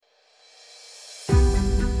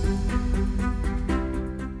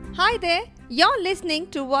Hi there, you're listening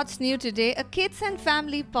to What's New Today, a kids and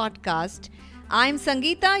family podcast. I'm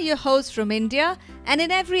Sangeeta, your host from India, and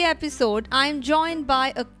in every episode, I'm joined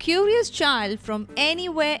by a curious child from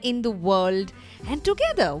anywhere in the world, and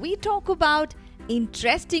together we talk about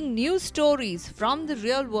interesting news stories from the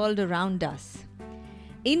real world around us.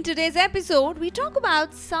 In today's episode, we talk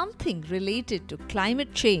about something related to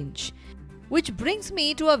climate change, which brings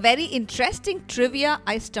me to a very interesting trivia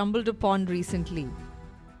I stumbled upon recently.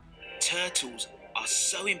 Turtles are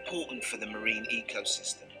so important for the marine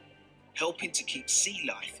ecosystem, helping to keep sea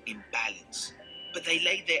life in balance. But they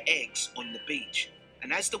lay their eggs on the beach,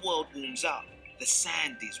 and as the world warms up, the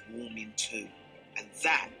sand is warming too, and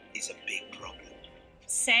that is a big problem.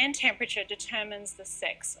 Sand temperature determines the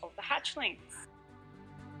sex of the hatchlings.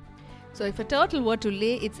 So if a turtle were to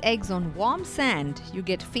lay its eggs on warm sand, you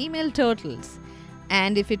get female turtles.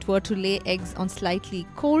 And if it were to lay eggs on slightly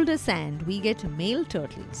colder sand, we get male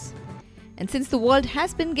turtles. And since the world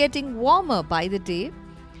has been getting warmer by the day,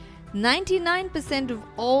 99% of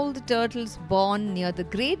all the turtles born near the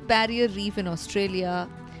Great Barrier Reef in Australia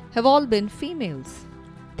have all been females.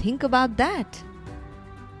 Think about that.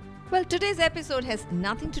 Well, today's episode has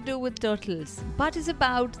nothing to do with turtles, but is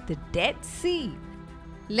about the Dead Sea.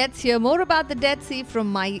 Let's hear more about the Dead Sea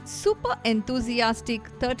from my super enthusiastic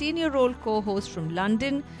 13-year-old co-host from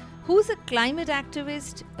London, who's a climate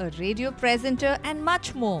activist, a radio presenter, and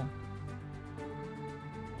much more.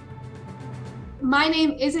 My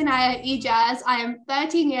name is Inaya Ijaz. I am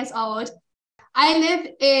 13 years old. I live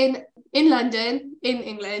in London, in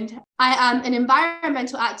England. I am an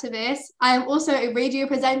environmental activist. I am also a radio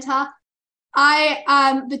presenter. I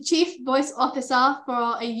am the chief voice officer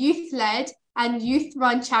for a youth-led and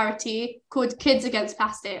youth-run charity called Kids Against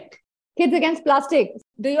Plastic. Kids Against Plastic.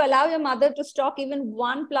 Do you allow your mother to stock even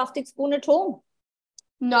one plastic spoon at home?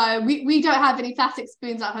 No, we don't have any plastic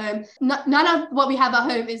spoons at home. None of what we have at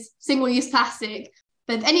home is single-use plastic.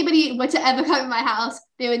 But if anybody were to ever come to my house,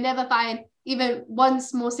 they would never find even one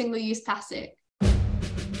small single-use plastic.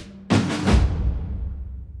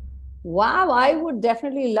 Wow, I would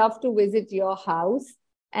definitely love to visit your house.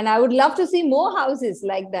 And I would love to see more houses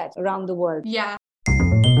like that around the world. Yeah.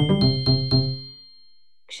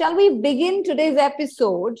 Shall we begin today's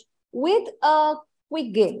episode with a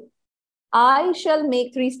quick game? I shall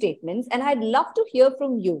make 3 statements and I'd love to hear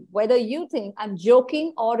from you whether you think I'm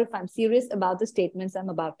joking or if I'm serious about the statements I'm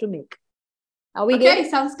about to make. Are we Okay, good?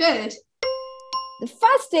 sounds good. The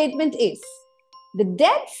first statement is, the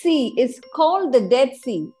Dead Sea is called the Dead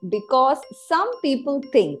Sea because some people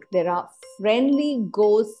think there are friendly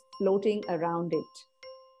ghosts floating around it.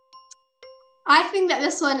 I think that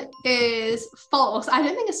this one is false. I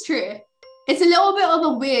don't think it's true. It's a little bit of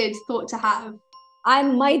a weird thought to have.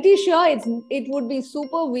 I'm mighty sure it would be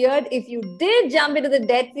super weird if you did jump into the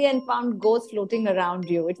Dead Sea and found ghosts floating around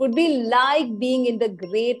you. It would be like being in the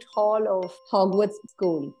Great Hall of Hogwarts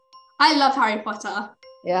School. I love Harry Potter.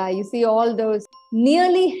 Yeah, you see all those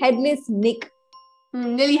nearly headless Nick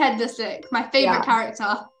Nearly Headless Nick, my favorite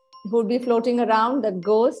character. who would be floating around, the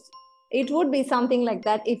ghost. It would be something like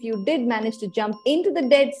that if you did manage to jump into the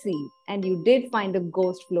Dead Sea and you did find a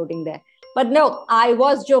ghost floating there. But no, I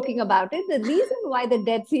was joking about it. The reason why the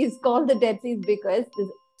Dead Sea is called the Dead Sea is because there's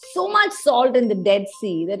so much salt in the Dead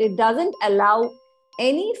Sea that it doesn't allow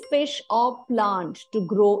any fish or plant to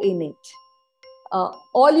grow in it.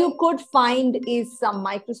 All you could find is some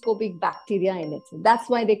microscopic bacteria in it. So that's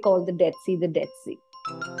why they call the Dead Sea the Dead Sea.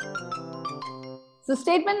 So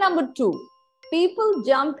statement number 2, people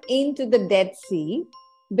jump into the Dead Sea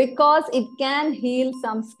because it can heal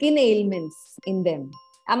some skin ailments in them.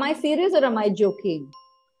 Am I serious or am I joking?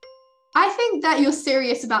 I think that you're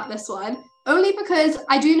serious about this one, only because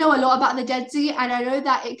I do know a lot about the Dead Sea and I know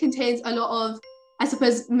that it contains a lot of, I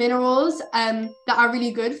suppose, minerals that are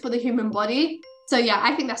really good for the human body. So yeah,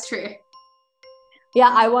 I think that's true.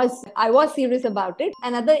 Yeah, I was serious about it.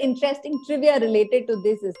 Another interesting trivia related to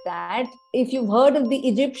this is that if you've heard of the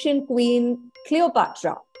Egyptian queen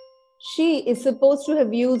Cleopatra, she is supposed to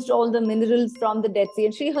have used all the minerals from the Dead Sea,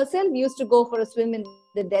 and she herself used to go for a swim in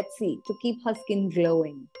the Dead Sea to keep her skin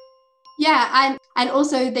glowing. Yeah, and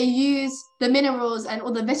also they use the minerals and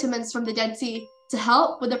all the vitamins from the Dead Sea to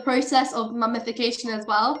help with the process of mummification as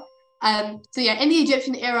well. So yeah, in the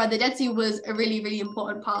Egyptian era, the Dead Sea was a really, really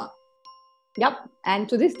important part. Yep. And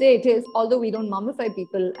to this day it is, although we don't mummify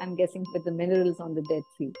people, I'm guessing, with the minerals on the Dead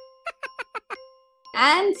Sea.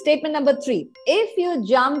 And statement number 3, if you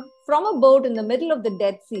jump from a boat in the middle of the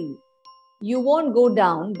Dead Sea, you won't go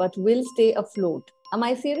down, but will stay afloat. Am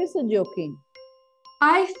I serious or joking?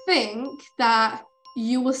 I think that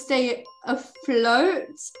you will stay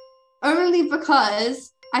afloat only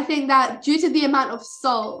because I think that due to the amount of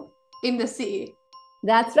salt in the sea.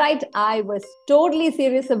 That's right. I was totally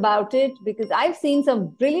serious about it because I've seen some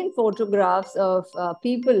brilliant photographs of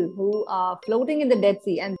people who are floating in the Dead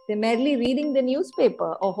Sea and they're merely reading the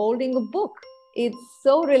newspaper or holding a book. It's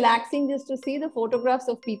so relaxing just to see the photographs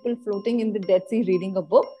of people floating in the Dead Sea reading a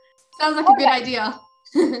book. Sounds like a good idea.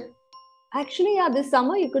 Actually, yeah, this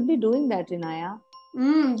summer you could be doing that, Inaya.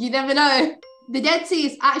 You never know. The Dead Sea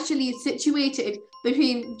is actually situated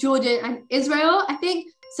between Jordan and Israel, I think.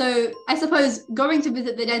 So I suppose going to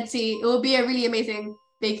visit the Dead Sea, it will be a really amazing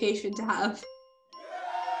vacation to have.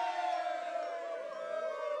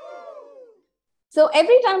 So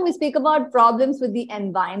every time we speak about problems with the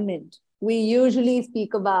environment, we usually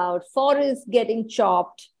speak about forests getting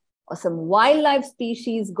chopped or some wildlife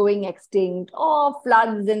species going extinct or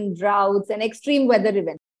floods and droughts and extreme weather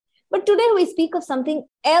events. But today we speak of something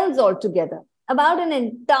else altogether, about an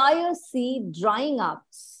entire sea drying up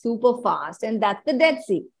super fast, and that's the Dead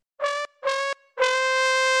Sea.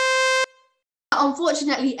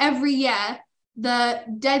 Unfortunately, every year, the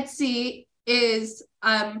Dead Sea is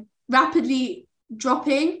rapidly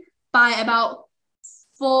dropping by about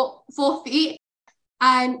 4 feet.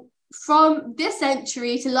 And from this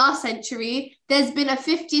century to last century, there's been a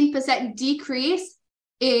 15% decrease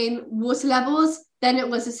in water levels than it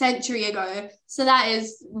was a century ago. So that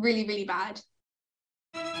is really, really bad.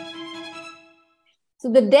 So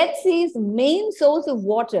the Dead Sea's main source of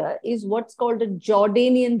water is what's called the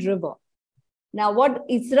Jordanian River. Now, what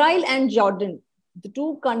Israel and Jordan, the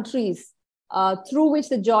two countries through which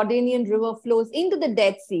the Jordanian River flows into the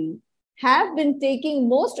Dead Sea, have been taking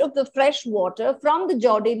most of the fresh water from the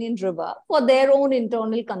Jordanian River for their own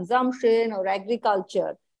internal consumption or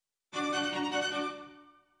agriculture.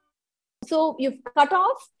 So you've cut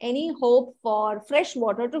off any hope for fresh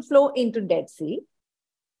water to flow into Dead Sea.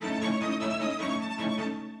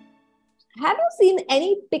 Have you seen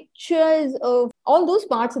any pictures of all those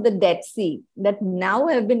parts of the Dead Sea that now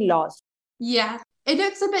have been lost? Yeah, it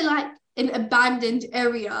looks a bit like an abandoned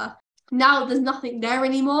area. Now there's nothing there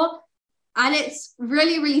anymore. And it's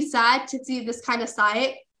really, really sad to see this kind of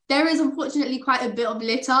sight. There is unfortunately quite a bit of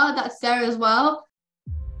litter that's there as well.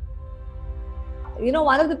 You know,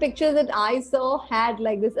 one of the pictures that I saw had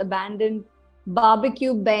like this abandoned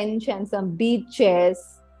barbecue bench and some beach chairs.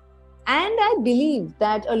 And I believe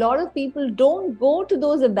that a lot of people don't go to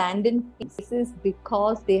those abandoned places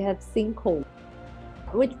because they have sinkholes.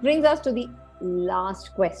 Which brings us to the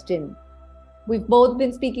last question. We've both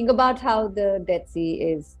been speaking about how the Dead Sea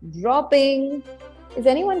is dropping. Is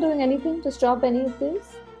anyone doing anything to stop any of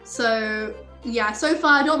this? So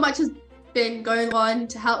far not much has been going on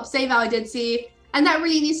to help save our Dead Sea. And that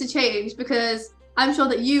really needs to change because I'm sure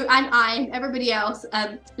that you and I and everybody else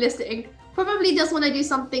listening probably just want to do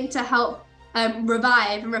something to help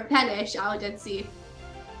revive and replenish our Dead Sea.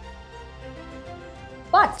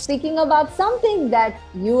 But speaking about something that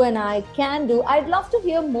you and I can do, I'd love to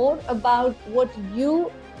hear more about what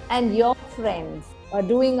you and your friends are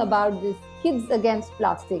doing about this Kids Against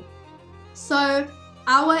Plastic. So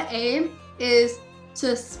our aim is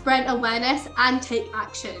to spread awareness and take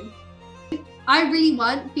action. I really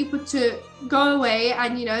want people to go away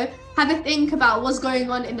and, have a think about what's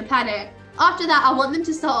going on in the planet. After that, I want them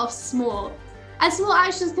to start off small. And small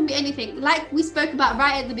actions can be anything. Like we spoke about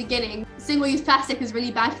right at the beginning, single-use plastic is really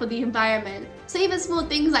bad for the environment. So even small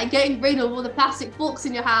things like getting rid of all the plastic forks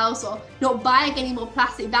in your house or not buying any more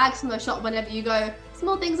plastic bags from the shop whenever you go.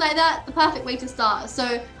 Small things like that, the perfect way to start.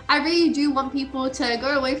 So I really do want people to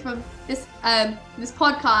go away from this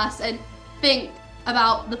podcast and think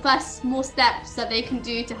about the first small steps that they can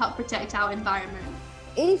do to help protect our environment.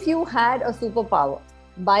 If you had a superpower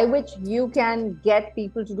by which you can get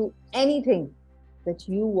people to do anything that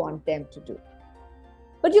you want them to do,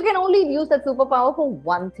 but you can only use that superpower for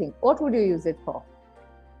one thing, what would you use it for?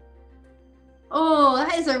 Oh,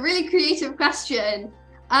 that is a really creative question.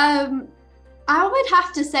 I would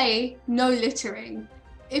have to say no littering.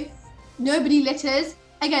 If nobody litters,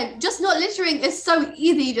 again, just not littering is so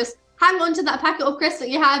easy. Just hang on to that packet of crisps that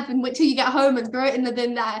you have and wait till you get home and throw it in the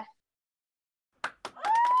bin there.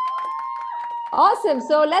 Awesome.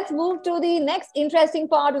 So let's move to the next interesting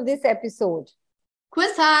part of this episode.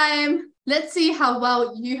 Quiz time. Let's see how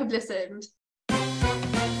well you have listened.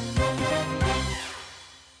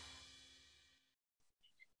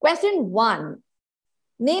 Question 1.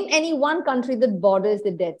 Name any one country that borders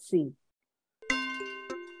the Dead Sea.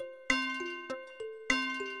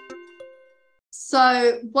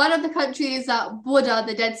 So one of the countries that border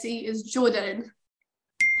the Dead Sea is Jordan.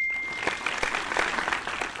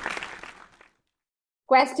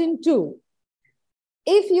 Question 2.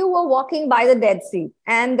 If you were walking by the Dead Sea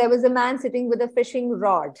and there was a man sitting with a fishing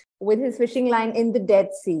rod with his fishing line in the Dead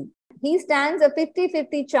Sea, he stands a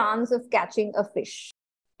 50-50 chance of catching a fish.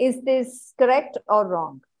 Is this correct or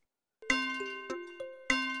wrong?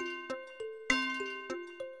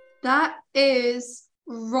 That is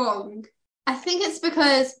wrong. I think it's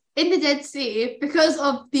because in the Dead Sea, because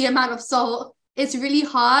of the amount of salt, it's really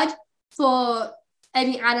hard for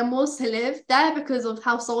any animals to live there because of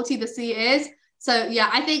how salty the sea is. So yeah,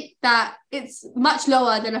 I think that it's much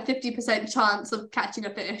lower than a 50% chance of catching a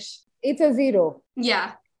fish. It's a 0.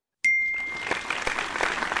 Yeah.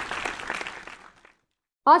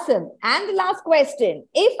 Awesome. And the last question.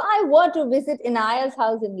 If I were to visit Inaya's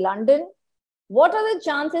house in London, what are the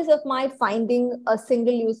chances of my finding a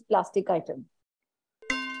single-use plastic item?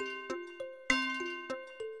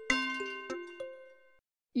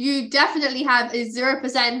 You definitely have a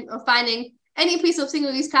 0% of finding any piece of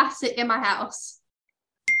single-use plastic in my house.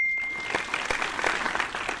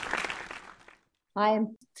 I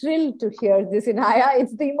am thrilled to hear this, Inaya.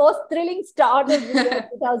 It's the most thrilling start of the year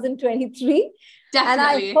 2023. Definitely. And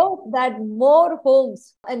I hope that more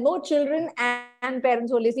homes and more children and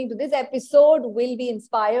parents who are listening to this episode will be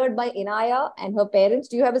inspired by Inaya and her parents.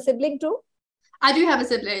 Do you have a sibling too? I do have a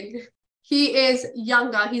sibling. He is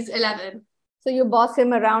younger. He's 11. So you boss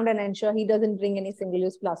him around and ensure he doesn't bring any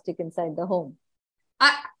single-use plastic inside the home.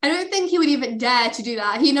 I don't think he would even dare to do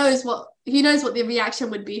that. He knows what the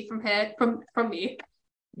reaction would be from me.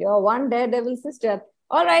 You're one daredevil sister.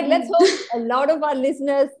 All right, let's hope a lot of our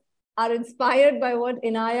listeners are inspired by what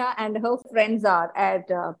Inaya and her friends are at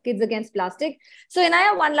Kids Against Plastic. So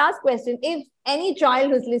Inaya, one last question. If any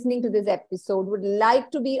child who's listening to this episode would like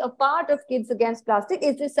to be a part of Kids Against Plastic,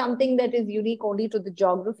 is this something that is unique only to the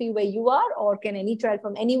geography where you are, or can any child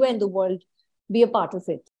from anywhere in the world be a part of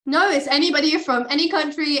it? No, it's anybody from any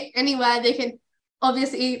country, anywhere. They can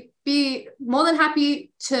obviously be more than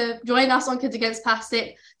happy to join us on Kids Against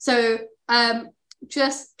Plastic. So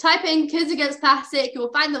just type in Kids Against Plastic,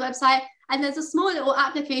 you'll find the website, and there's a small little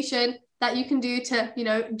application that you can do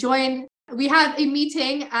to, join. We have a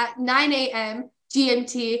meeting at 9 a.m.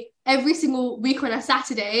 GMT every single week on a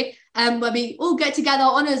Saturday, where we all get together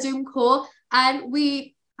on a Zoom call, and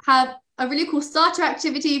we have a really cool starter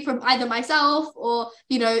activity from either myself or,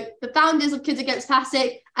 the founders of Kids Against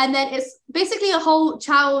Plastic. And then it's basically a whole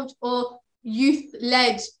child or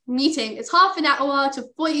youth-led meeting. It's half an hour to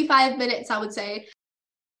 45 minutes, I would say.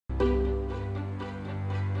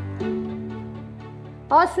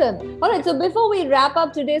 Awesome. All right. So before we wrap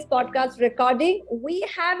up today's podcast recording, we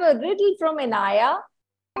have a riddle from Inaya.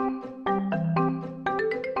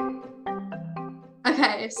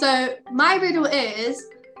 Okay. So my riddle is,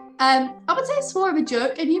 I would say it's more of a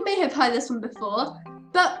joke, and you may have heard this one before,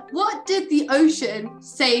 but what did the ocean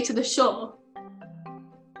say to the shore?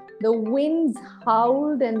 The winds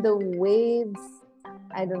howled and the waves,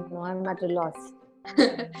 I don't know, I'm at a loss.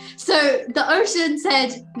 So the ocean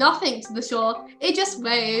said nothing to the shore. It just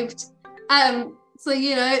waved. So,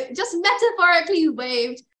 just metaphorically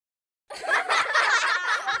waved.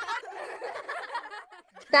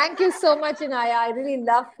 Thank you so much, Inaya. I really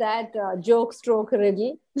love that joke stroke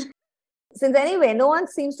riddle. Since anyway, no one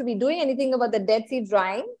seems to be doing anything about the Dead Sea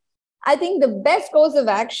drying, I think the best course of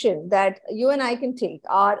action that you and I can take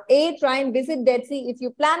are A, try and visit Dead Sea if you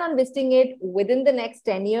plan on visiting it within the next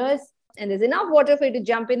 10 years and there's enough water for you to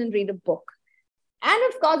jump in and read a book. And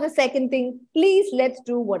of course, the second thing, please let's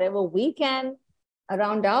do whatever we can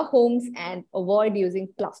around our homes and avoid using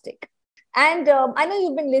plastic. And I know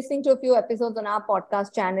you've been listening to a few episodes on our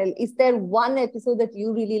podcast channel. Is there one episode that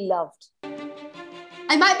you really loved?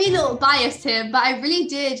 I might be a little biased here, but I really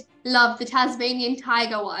did love the Tasmanian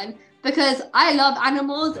tiger one because I love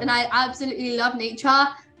animals and I absolutely love nature.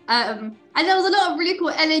 And there was a lot of really cool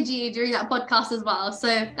energy during that podcast as well. So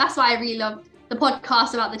that's why I really loved the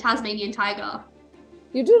podcast about the Tasmanian tiger.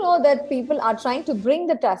 You do know that people are trying to bring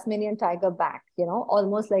the Tasmanian tiger back,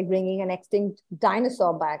 almost like bringing an extinct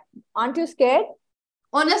dinosaur back. Aren't you scared?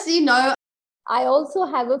 Honestly, no. I also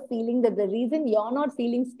have a feeling that the reason you're not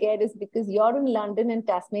feeling scared is because you're in London and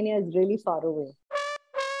Tasmania is really far away.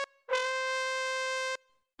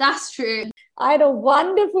 That's true. I had a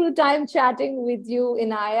wonderful time chatting with you,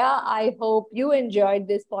 Inaya. I hope you enjoyed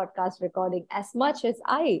this podcast recording as much as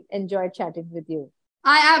I enjoyed chatting with you.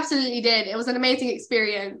 I absolutely did. It was an amazing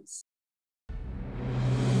experience.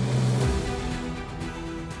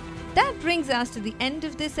 That brings us to the end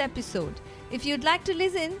of this episode. If you'd like to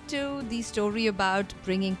listen to the story about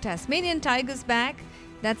bringing Tasmanian tigers back,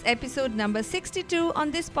 that's episode number 62 on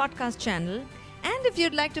this podcast channel. And if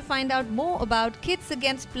you'd like to find out more about Kids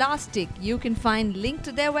Against Plastic, you can find link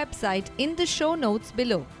to their website in the show notes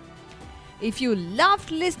below. If you loved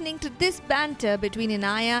listening to this banter between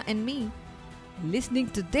Inaya and me, listening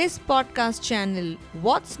to this podcast channel,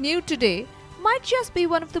 What's New Today, might just be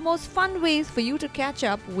one of the most fun ways for you to catch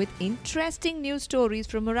up with interesting news stories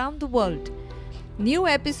from around the world. New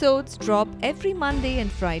episodes drop every Monday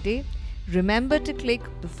and Friday. Remember to click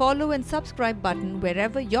the follow and subscribe button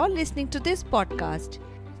wherever you're listening to this podcast.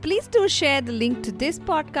 Please do share the link to this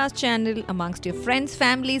podcast channel amongst your friends,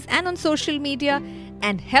 families, and on social media,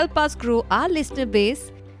 and help us grow our listener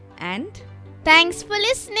base. And thanks for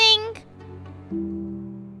listening.